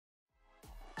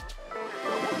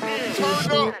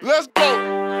Turn up, let's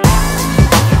go.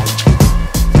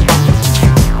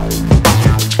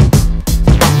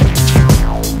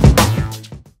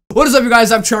 What is up, you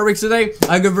guys? I'm Charmx. Today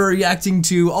I'm gonna be reacting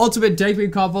to Ultimate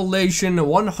DANK Compilation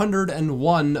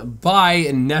 101 by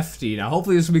Nefty. Now,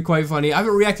 hopefully this will be quite funny. I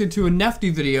haven't reacted to a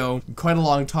Nefty video in quite a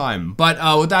long time. But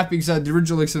with that being said, the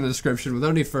original link's in the description.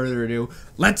 Without any further ado,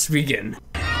 let's begin.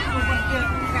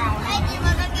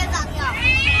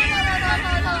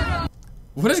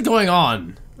 What is going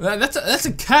on? That's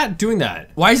a cat doing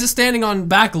that. Why is it standing on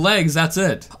back legs? That's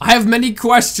it. I have many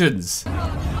questions. I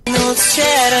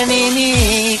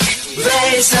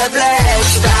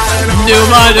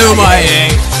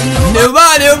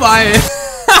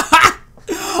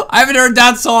haven't heard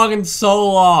that song in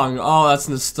so long. Oh, that's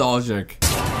nostalgic.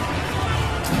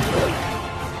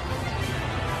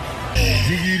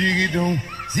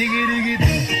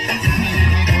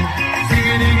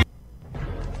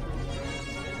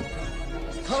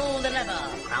 Pull the lever,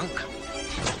 Crunk.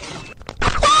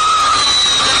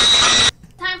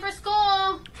 Time for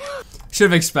school.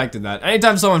 Should have expected that.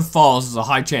 Anytime someone falls, there's a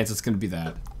high chance it's gonna be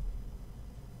that.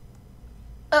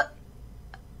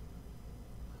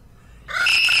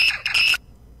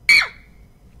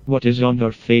 What is on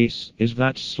her face? Is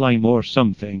that slime or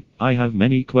something? I have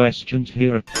many questions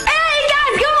here. Hey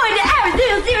guys, good morning to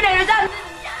everything. See you later.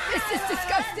 This is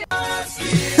disgusting.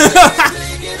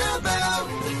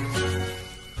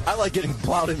 I like getting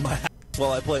plowed in my ass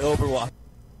while I play Overwatch.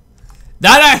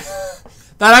 That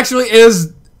actually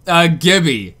is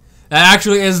Gibby. That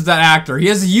actually is that actor. He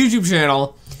has a YouTube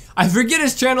channel. I forget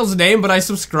his channel's name, but I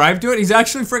subscribe to it. He's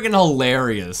actually freaking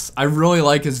hilarious. I really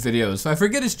like his videos. I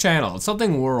forget his channel. It's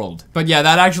something world. But yeah,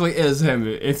 that actually is him,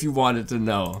 if you wanted to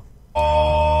know.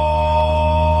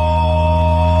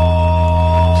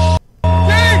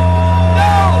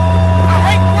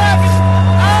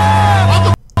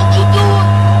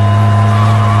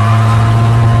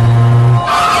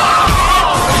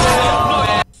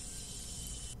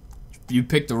 You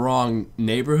picked the wrong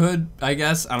neighborhood, I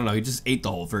guess? I don't know, he just ate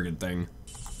the whole friggin' thing.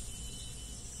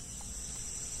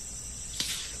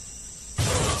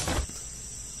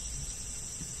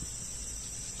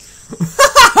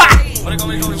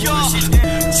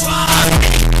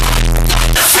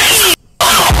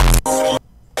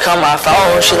 Call my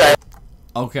phone, she like.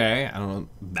 Okay, I don't know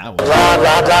that one. Blah,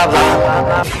 blah, blah, blah,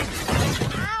 blah.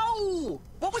 Ow!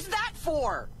 What was that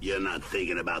for? You're not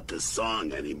thinking about the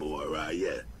song anymore, are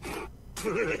you? I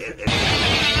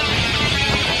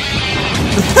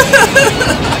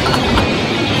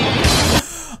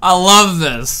love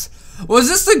this. Was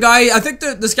this the guy? I think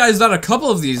that this guy's done a couple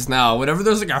of these now. Whenever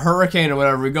there's like a hurricane or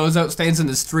whatever, he goes out, stands in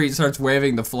the street, starts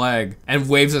waving the flag, and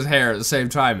waves his hair at the same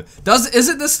time.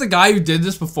 Isn't this the guy who did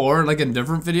this before, like in a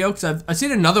different video? Because I've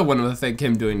seen another one with, I think,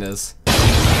 him doing this.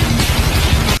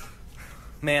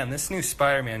 Man, this new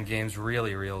Spider-Man game's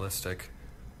really realistic.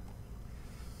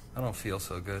 I don't feel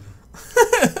so good.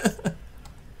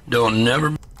 Don't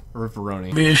never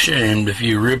Ripperoni. be ashamed if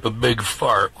you rip a big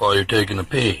fart while you're taking a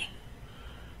pee.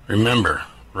 Remember,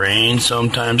 rain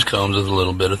sometimes comes with a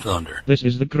little bit of thunder. This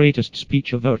is the greatest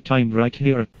speech of our time right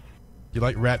here. You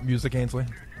like rap music, Ainsley?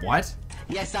 What?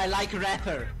 Yes, I like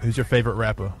rapper. Who's your favorite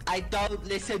rapper? I don't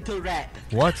listen to rap.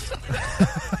 What?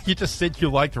 You just said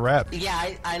you liked rap.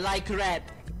 Yeah, I like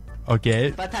rap.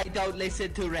 Okay. But I don't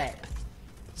listen to rap.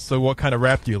 So what kind of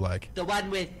rap do you like? The one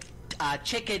with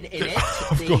chicken in it.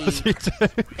 Of course you do.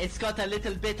 It's got a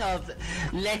little bit of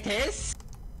lettuce.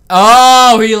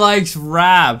 Oh, he likes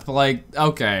rap. Like,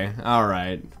 okay,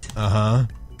 alright. Uh-huh.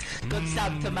 Put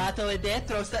some tomato in there,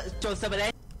 throw some of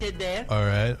that in there.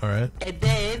 Alright. And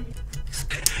then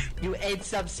you add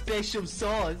some special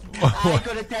sauce. I'm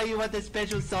gonna tell you what the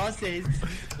special sauce is.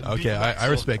 Okay, I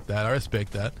respect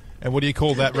that. And what do you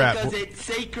call that rap? Because it's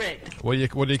secret. What do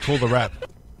you call the rap?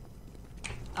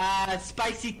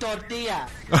 Spicy tortilla.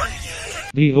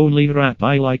 The only rap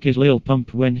I like is Lil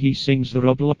Pump when he sings the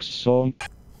Roblox song.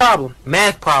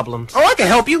 Math problems. Oh, I can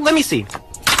help you. Let me see.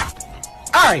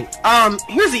 Alright,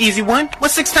 here's the easy one.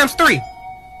 What's 6 times 3?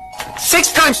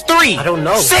 6 times 3! I don't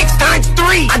know. 6 times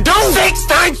 3! I don't! 6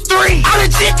 times 3! I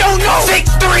legit don't know! 6,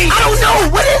 3! I don't know!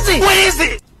 What is it? What is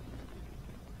it?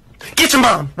 Get your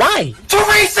mom! Why?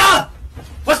 Teresa!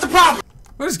 What's the problem?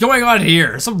 What is going on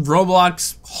here? Some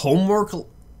Roblox homework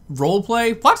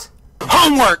roleplay? What?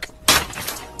 Homework!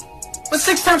 What's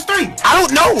 6 times 3? I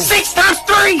don't know! 6 times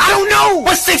 3! I don't know!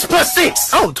 What's 6 plus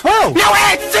 6? Oh, 12! Now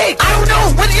add 6! I don't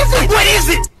know! What is it? What is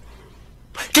it?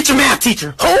 Get your math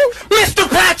teacher! Who? Mr.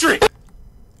 Patrick!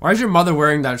 Why is your mother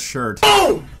wearing that shirt?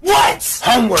 Oh! What?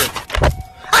 Homework!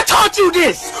 I taught you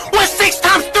this! What's 6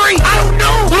 times 3? I don't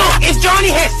know! Look, if Johnny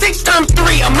had 6 times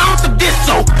 3 amounts of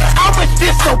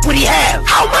would he have?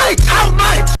 How much? How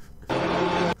much?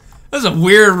 This is a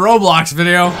weird Roblox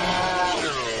video.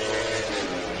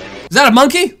 Is that a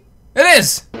monkey? It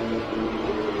is!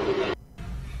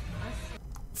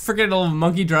 Freaking little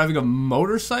monkey driving a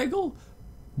motorcycle?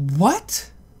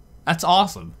 What? That's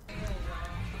awesome.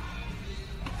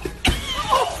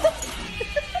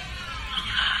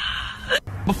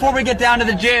 Before we get down to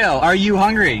the jail, are you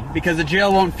hungry? Because the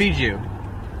jail won't feed you.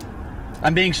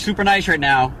 I'm being super nice right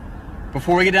now.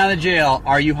 Before we get down to the jail,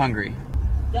 are you hungry?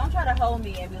 Don't try to hold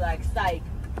me and be like, psych.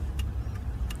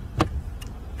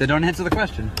 Then don't answer the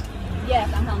question. Yes,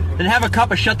 I'm hungry. Then have a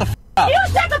cup of shut the f up. You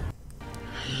shut the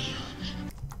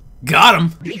Got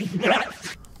him. You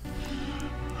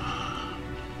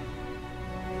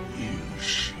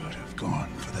should have gone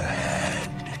for the head.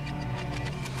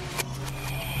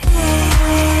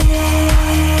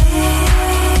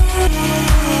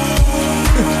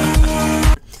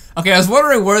 Okay, I was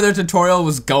wondering where their tutorial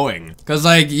was going. Because,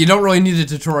 like, you don't really need a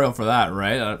tutorial for that,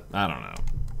 right? I don't know.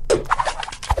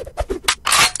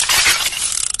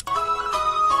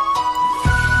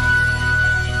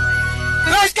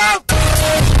 Let's go!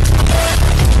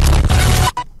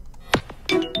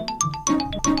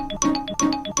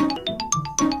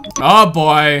 Oh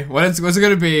boy, what's it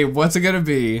gonna be? What's it gonna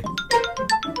be?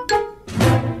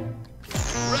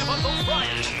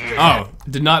 Oh,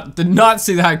 did not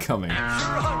see that coming.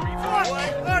 What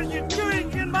are you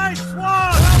doing in my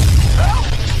swamp?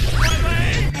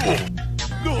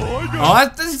 Oh,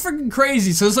 that's freaking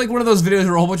crazy. So it's like one of those videos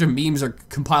where a whole bunch of memes are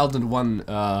compiled into one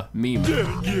meme. Dead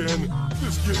again.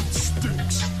 This game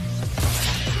stinks.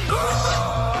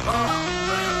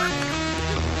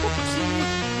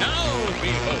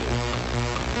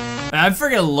 I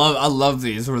freaking love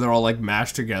these where they're all like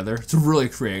mashed together. It's really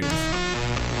creative.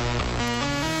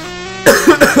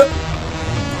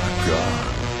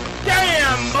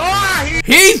 Damn, boy!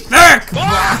 He's thick! Boy,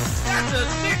 that's a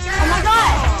thick ass. Oh my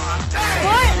god!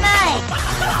 Fortnite!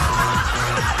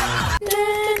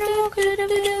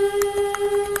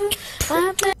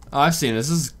 Oh, I've seen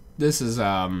this. This is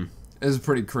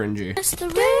pretty cringy. It's the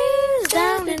rains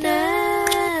down in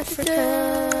Africa.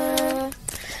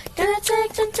 Gonna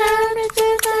take some time to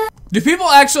do that. Do people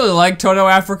actually like Toto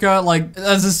Africa? Like,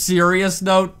 as a serious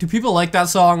note, do people like that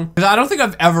song? Because I don't think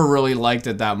I've ever really liked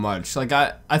it that much. Like,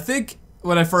 I think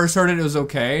when I first heard it, it was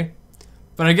okay.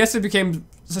 But I guess it became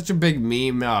such a big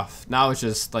meme. Now it's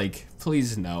just like,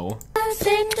 please no.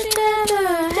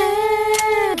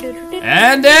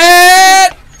 End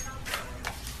it!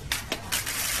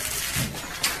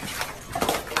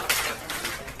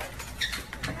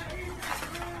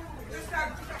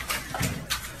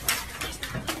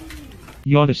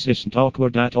 Your isn't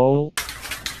awkward at all.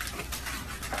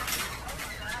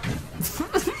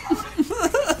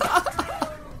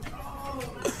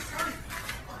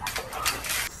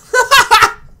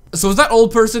 So was that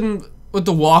old person with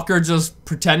the walker just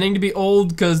pretending to be old?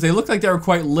 Because they looked like they were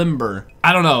quite limber.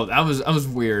 I don't know. That was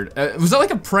weird. Was that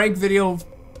like a prank video?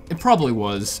 It probably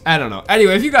was. I don't know.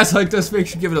 Anyway, if you guys like this, make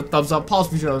sure you give it a thumbs up.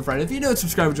 Possibly share it with a friend. If you know,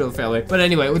 subscribe to the family. But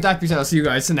anyway, with that being said, I'll see you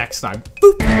guys next time.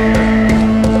 Boop.